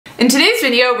In today's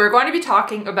video, we're going to be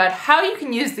talking about how you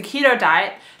can use the keto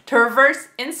diet to reverse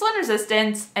insulin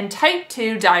resistance and type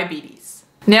 2 diabetes.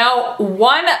 Now,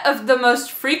 one of the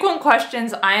most frequent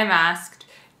questions I am asked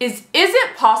is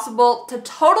it possible to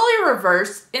totally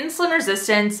reverse insulin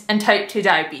resistance and type 2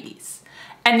 diabetes?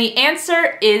 And the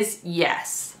answer is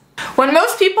yes. When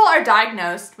most people are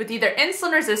diagnosed with either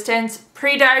insulin resistance,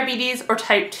 prediabetes, or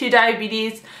type 2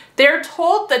 diabetes, they are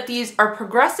told that these are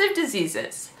progressive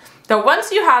diseases, that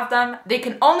once you have them, they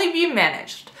can only be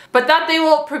managed, but that they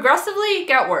will progressively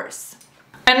get worse.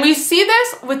 And we see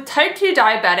this with type 2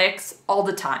 diabetics all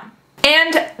the time.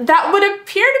 And that would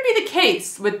appear to be the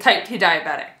case with type 2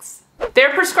 diabetics.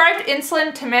 They're prescribed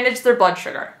insulin to manage their blood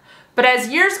sugar, but as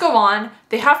years go on,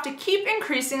 they have to keep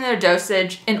increasing their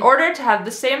dosage in order to have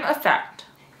the same effect.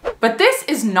 But this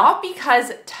is not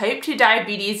because type 2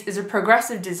 diabetes is a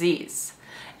progressive disease.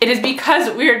 It is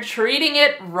because we are treating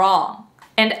it wrong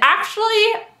and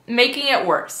actually making it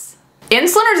worse.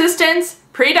 Insulin resistance,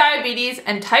 prediabetes,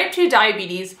 and type 2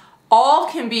 diabetes all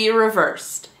can be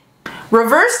reversed.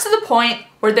 Reversed to the point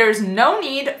where there is no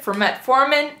need for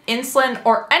metformin, insulin,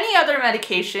 or any other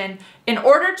medication in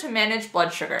order to manage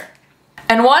blood sugar.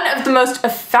 And one of the most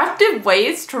effective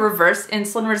ways to reverse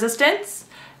insulin resistance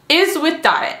is with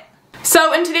diet.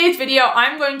 So in today's video,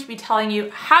 I'm going to be telling you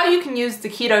how you can use the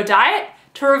keto diet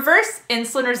to reverse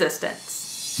insulin resistance.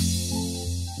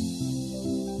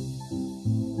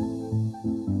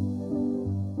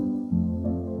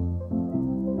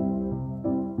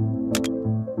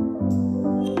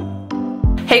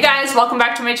 Hey guys, welcome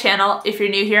back to my channel. If you're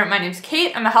new here, my name's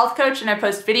Kate. I'm a health coach and I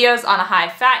post videos on a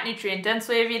high-fat, nutrient-dense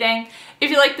way of eating.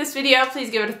 If you like this video, please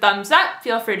give it a thumbs up,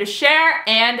 feel free to share,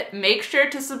 and make sure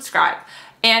to subscribe.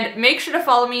 And make sure to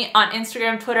follow me on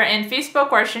Instagram, Twitter, and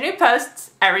Facebook where I share new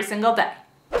posts every single day.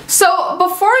 So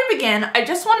before we begin, I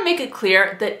just want to make it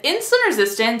clear that insulin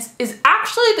resistance is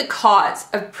actually the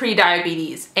cause of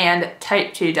prediabetes and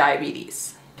type 2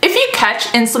 diabetes. If you catch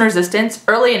insulin resistance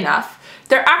early enough,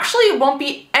 there actually won't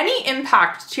be any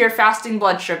impact to your fasting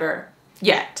blood sugar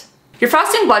yet. Your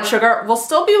fasting blood sugar will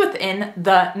still be within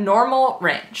the normal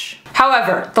range.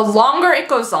 However, the longer it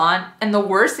goes on and the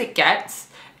worse it gets,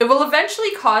 it will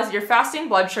eventually cause your fasting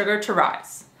blood sugar to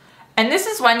rise. And this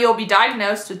is when you'll be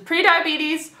diagnosed with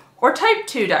prediabetes or type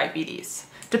 2 diabetes,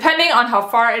 depending on how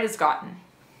far it has gotten.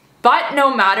 But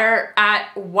no matter at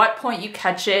what point you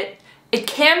catch it, it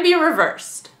can be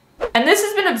reversed. And this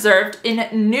has been observed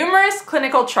in numerous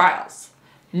clinical trials.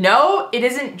 No, it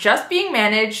isn't just being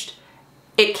managed,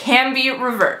 it can be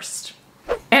reversed.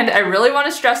 And I really want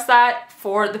to stress that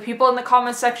for the people in the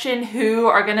comment section who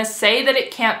are going to say that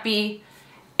it can't be.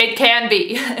 It can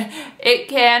be. It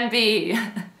can be.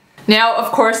 Now,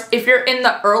 of course, if you're in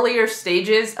the earlier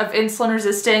stages of insulin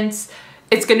resistance,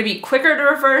 it's going to be quicker to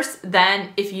reverse than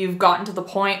if you've gotten to the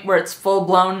point where it's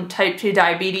full-blown type 2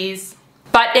 diabetes.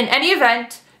 But in any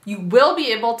event, you will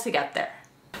be able to get there.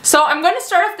 So I'm going to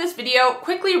start off this video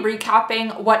quickly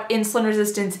recapping what insulin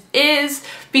resistance is,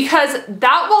 because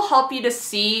that will help you to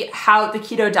see how the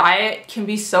keto diet can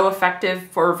be so effective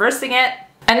for reversing it.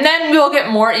 And then we will get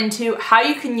more into how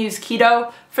you can use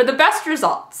keto for the best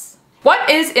results. What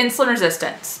is insulin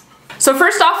resistance? So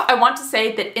first off, I want to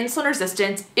say that insulin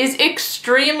resistance is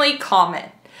extremely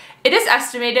common. It is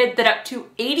estimated that up to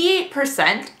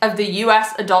 88% of the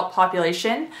US adult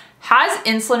population has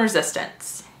insulin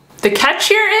resistance. The catch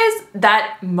here is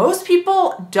that most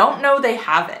people don't know they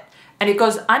have it, and it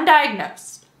goes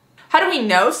undiagnosed. How do we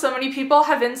know so many people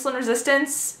have insulin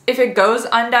resistance if it goes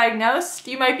undiagnosed,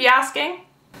 you might be asking?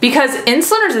 Because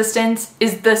insulin resistance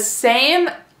is the same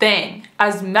thing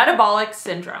as metabolic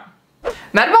syndrome.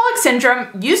 Metabolic syndrome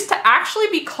used to actually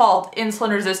be called insulin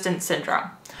resistance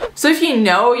syndrome. So if you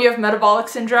know you have metabolic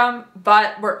syndrome,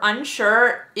 but we're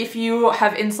unsure if you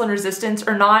have insulin resistance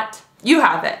or not, you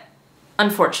have it,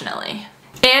 unfortunately.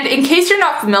 And in case you're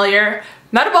not familiar,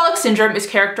 metabolic syndrome is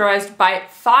characterized by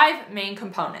 5 main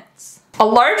components: a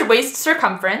large waist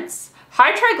circumference,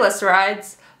 high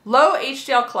triglycerides, low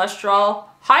HDL cholesterol,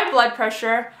 high blood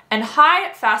pressure, and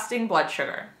high fasting blood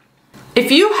sugar. If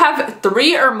you have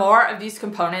 3 or more of these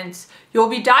components, you'll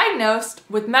be diagnosed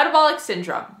with metabolic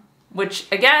syndrome, which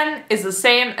again is the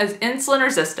same as insulin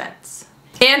resistance.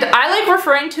 And I like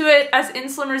referring to it as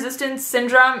insulin resistance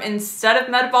syndrome instead of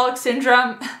metabolic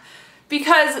syndrome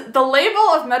because the label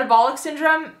of metabolic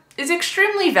syndrome is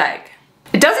extremely vague.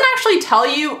 It doesn't actually tell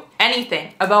you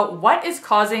anything about what is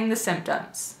causing the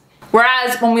symptoms.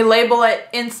 Whereas when we label it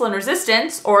insulin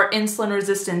resistance or insulin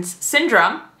resistance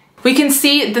syndrome, we can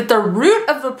see that the root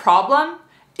of the problem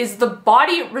is the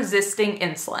body resisting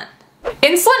insulin.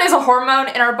 Insulin is a hormone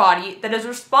in our body that is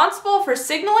responsible for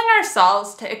signaling our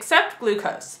cells to accept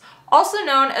glucose, also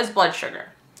known as blood sugar.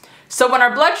 So when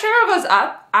our blood sugar goes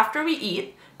up after we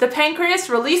eat, the pancreas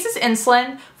releases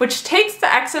insulin, which takes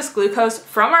the excess glucose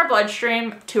from our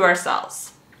bloodstream to our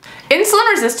cells.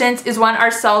 Insulin resistance is when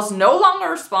our cells no longer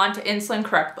respond to insulin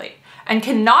correctly and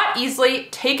cannot easily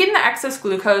take in the excess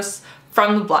glucose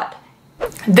from the blood.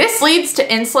 This leads to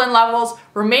insulin levels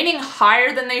remaining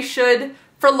higher than they should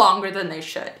for longer than they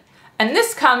should. And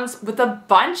this comes with a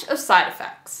bunch of side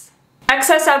effects.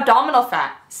 Excess abdominal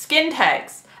fat, skin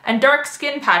tags, and dark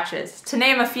skin patches, to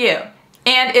name a few.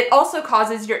 And it also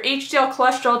causes your HDL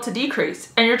cholesterol to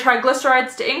decrease and your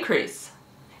triglycerides to increase.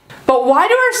 But why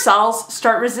do our cells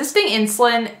start resisting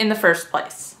insulin in the first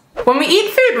place? When we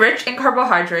eat food rich in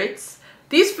carbohydrates,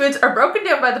 these foods are broken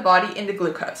down by the body into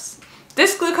glucose.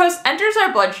 This glucose enters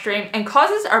our bloodstream and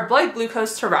causes our blood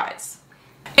glucose to rise.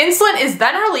 Insulin is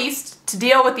then released to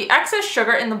deal with the excess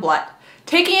sugar in the blood,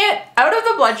 taking it out of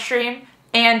the bloodstream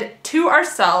and to our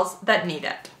cells that need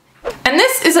it. And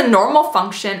this is a normal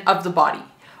function of the body.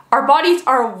 Our bodies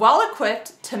are well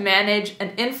equipped to manage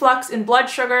an influx in blood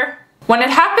sugar when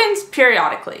it happens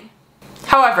periodically.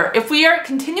 However, if we are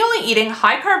continually eating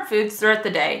high-carb foods throughout the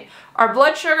day, our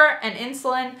blood sugar and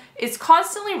insulin is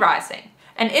constantly rising,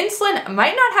 and insulin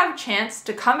might not have a chance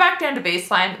to come back down to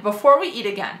baseline before we eat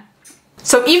again.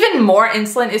 So even more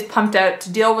insulin is pumped out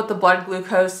to deal with the blood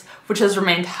glucose, which has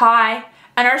remained high,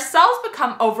 and our cells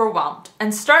become overwhelmed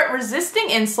and start resisting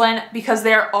insulin because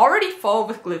they are already full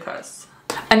with glucose.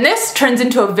 And this turns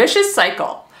into a vicious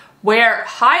cycle where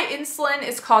high insulin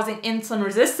is causing insulin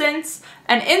resistance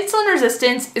and insulin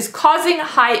resistance is causing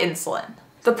high insulin.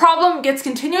 The problem gets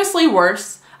continuously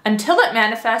worse until it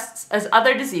manifests as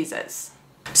other diseases.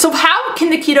 So how can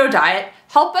the keto diet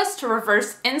help us to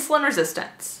reverse insulin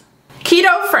resistance?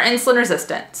 Keto for insulin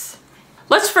resistance.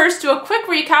 Let's first do a quick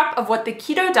recap of what the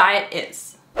keto diet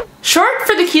is. Short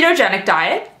for the ketogenic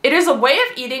diet, it is a way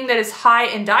of eating that is high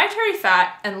in dietary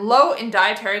fat and low in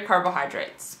dietary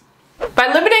carbohydrates.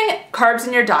 By limiting carbs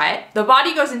in your diet, the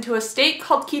body goes into a state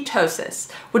called ketosis,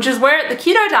 which is where the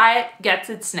keto diet gets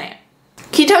its name.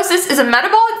 Ketosis is a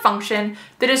metabolic function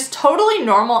that is totally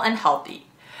normal and healthy.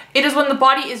 It is when the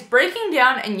body is breaking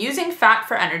down and using fat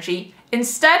for energy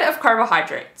instead of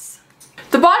carbohydrates.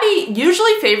 The body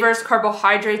usually favors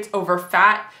carbohydrates over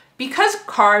fat because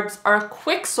carbs are a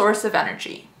quick source of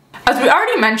energy. As we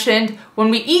already mentioned, when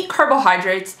we eat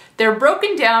carbohydrates, they're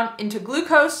broken down into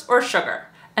glucose or sugar,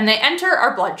 and they enter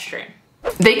our bloodstream.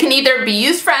 They can either be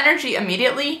used for energy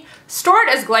immediately, stored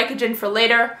as glycogen for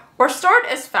later, or stored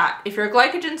as fat if your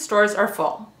glycogen stores are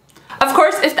full. Of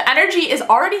course, if the energy is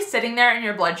already sitting there in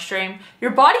your bloodstream,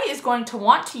 your body is going to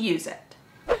want to use it.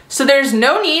 So there's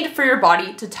no need for your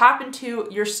body to tap into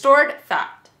your stored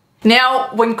fat. Now,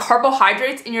 when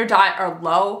carbohydrates in your diet are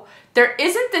low, there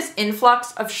isn't this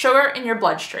influx of sugar in your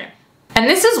bloodstream. And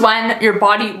this is when your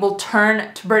body will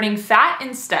turn to burning fat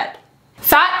instead.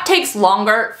 Fat takes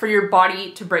longer for your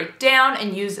body to break down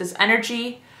and use as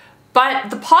energy,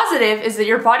 but the positive is that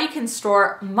your body can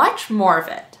store much more of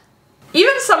it.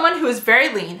 Even someone who is very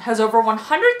lean has over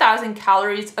 100,000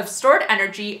 calories of stored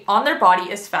energy on their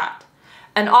body as fat.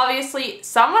 And obviously,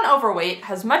 someone overweight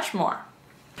has much more.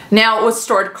 Now, with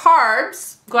stored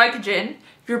carbs, glycogen,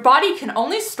 your body can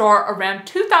only store around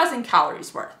 2,000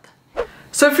 calories worth.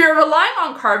 So if you're relying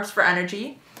on carbs for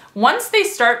energy, once they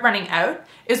start running out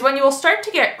is when you will start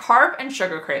to get carb and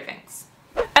sugar cravings.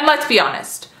 And let's be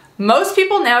honest, most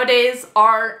people nowadays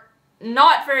are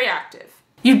not very active.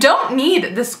 You don't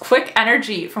need this quick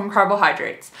energy from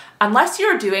carbohydrates unless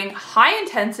you're doing high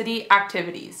intensity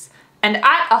activities and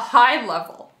at a high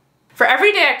level. For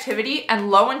everyday activity and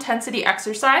low intensity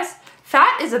exercise,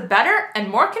 fat is a better and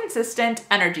more consistent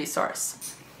energy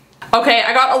source. Okay,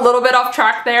 I got a little bit off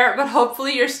track there, but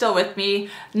hopefully you're still with me.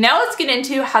 Now let's get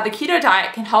into how the keto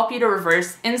diet can help you to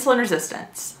reverse insulin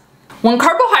resistance. When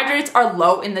carbohydrates are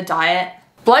low in the diet,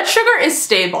 blood sugar is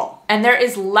stable and there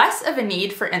is less of a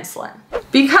need for insulin.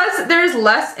 Because there is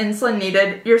less insulin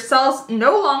needed, your cells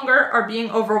no longer are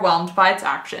being overwhelmed by its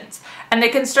actions, and they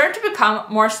can start to become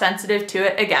more sensitive to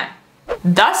it again,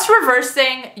 thus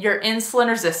reversing your insulin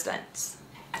resistance.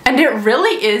 And it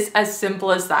really is as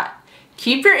simple as that.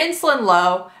 Keep your insulin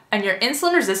low and your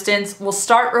insulin resistance will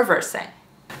start reversing.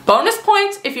 Bonus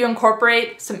points if you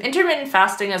incorporate some intermittent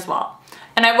fasting as well.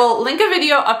 And I will link a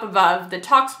video up above that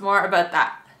talks more about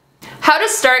that. How to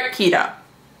start keto.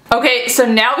 Okay,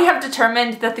 so now we have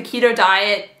determined that the keto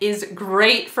diet is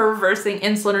great for reversing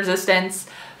insulin resistance,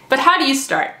 but how do you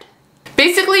start?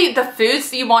 Basically, the foods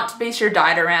that you want to base your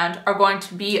diet around are going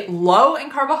to be low in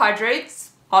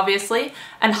carbohydrates, obviously,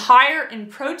 and higher in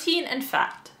protein and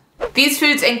fat. These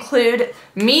foods include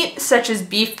meat such as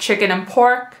beef, chicken, and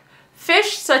pork,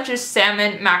 fish such as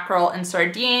salmon, mackerel, and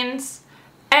sardines,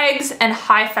 eggs and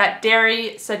high-fat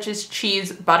dairy such as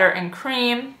cheese, butter, and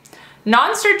cream,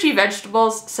 non-starchy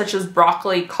vegetables such as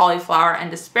broccoli, cauliflower,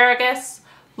 and asparagus,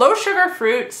 low-sugar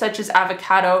fruit such as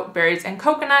avocado, berries, and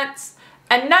coconuts,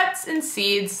 and nuts and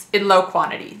seeds in low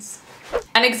quantities.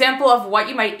 An example of what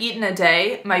you might eat in a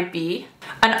day might be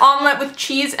an omelette with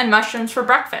cheese and mushrooms for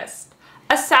breakfast,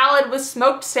 a salad with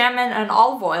smoked salmon and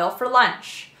olive oil for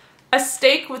lunch, a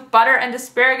steak with butter and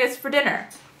asparagus for dinner.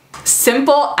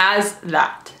 Simple as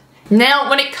that. Now,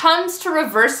 when it comes to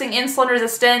reversing insulin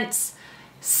resistance,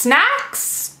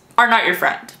 snacks are not your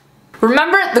friend.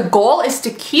 Remember, the goal is to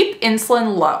keep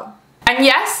insulin low. And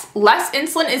yes, less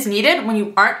insulin is needed when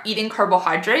you aren't eating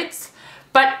carbohydrates,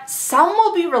 but some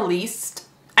will be released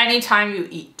anytime you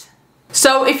eat.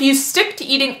 So if you stick to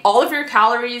eating all of your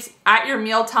calories at your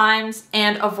meal times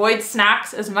and avoid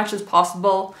snacks as much as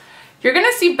possible, you're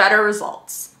gonna see better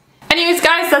results. Anyways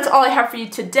guys, that's all I have for you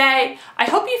today. I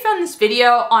hope you found this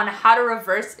video on how to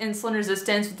reverse insulin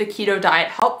resistance with the keto diet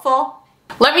helpful.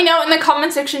 Let me know in the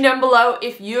comment section down below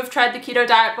if you have tried the keto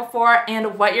diet before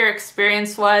and what your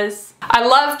experience was. I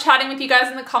love chatting with you guys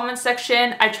in the comment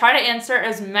section. I try to answer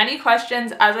as many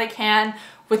questions as I can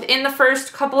within the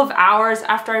first couple of hours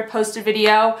after I post a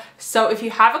video. So if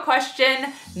you have a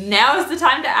question, now is the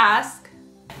time to ask.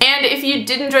 And if you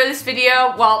did enjoy this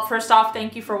video, well, first off,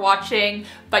 thank you for watching,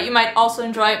 but you might also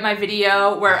enjoy my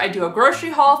video where I do a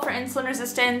grocery haul for insulin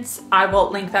resistance. I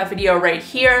will link that video right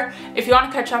here. If you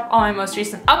want to catch up on my most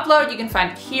recent upload, you can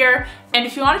find it here. And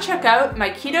if you want to check out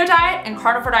my keto diet and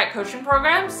carnivore diet coaching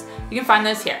programs, you can find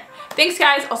those here. Thanks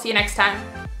guys, I'll see you next time.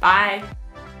 Bye.